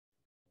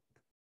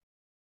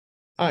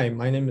Hi,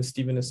 my name is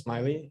Stephen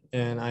Ismaili,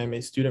 and I am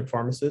a student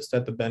pharmacist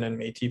at the Ben and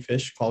Métis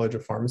Fish College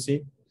of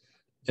Pharmacy.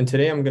 And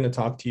today I'm going to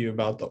talk to you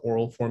about the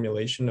oral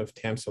formulation of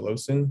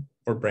Tamsulosin,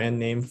 or brand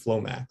name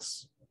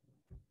Flomax.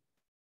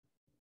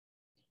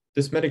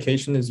 This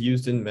medication is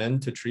used in men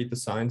to treat the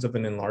signs of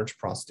an enlarged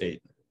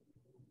prostate.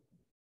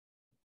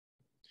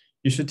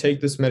 You should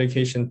take this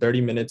medication 30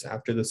 minutes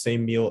after the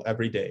same meal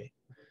every day.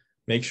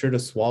 Make sure to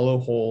swallow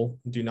whole,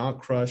 do not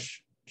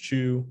crush,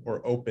 chew,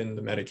 or open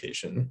the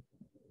medication.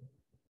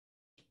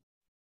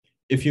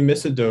 If you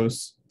miss a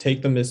dose,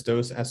 take the missed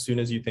dose as soon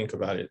as you think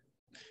about it.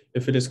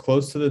 If it is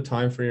close to the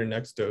time for your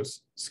next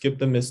dose, skip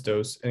the missed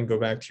dose and go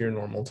back to your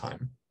normal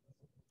time.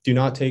 Do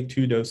not take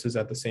 2 doses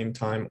at the same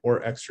time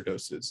or extra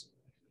doses.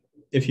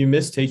 If you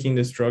miss taking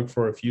this drug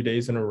for a few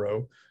days in a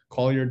row,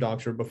 call your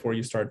doctor before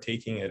you start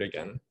taking it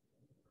again.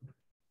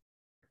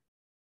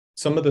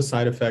 Some of the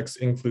side effects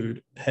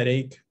include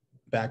headache,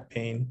 back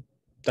pain,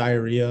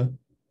 diarrhea,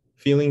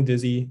 feeling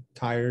dizzy,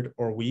 tired,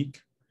 or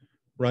weak,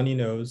 runny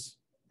nose,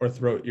 or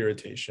throat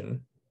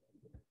irritation.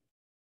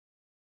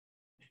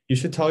 You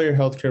should tell your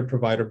healthcare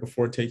provider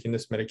before taking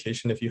this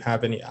medication if you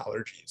have any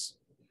allergies,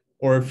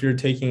 or if you're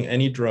taking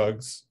any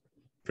drugs,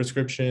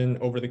 prescription,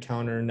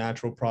 over-the-counter,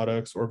 natural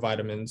products, or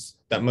vitamins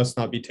that must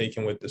not be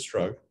taken with this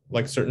drug,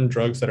 like certain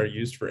drugs that are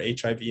used for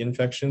HIV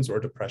infections or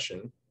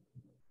depression.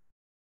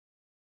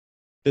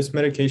 This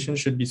medication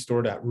should be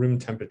stored at room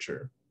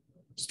temperature.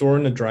 Store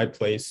in a dry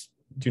place.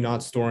 Do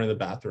not store in the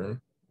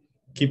bathroom.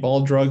 Keep all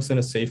drugs in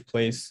a safe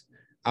place,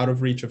 out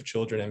of reach of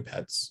children and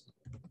pets.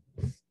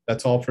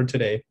 That's all for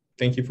today.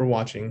 Thank you for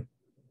watching.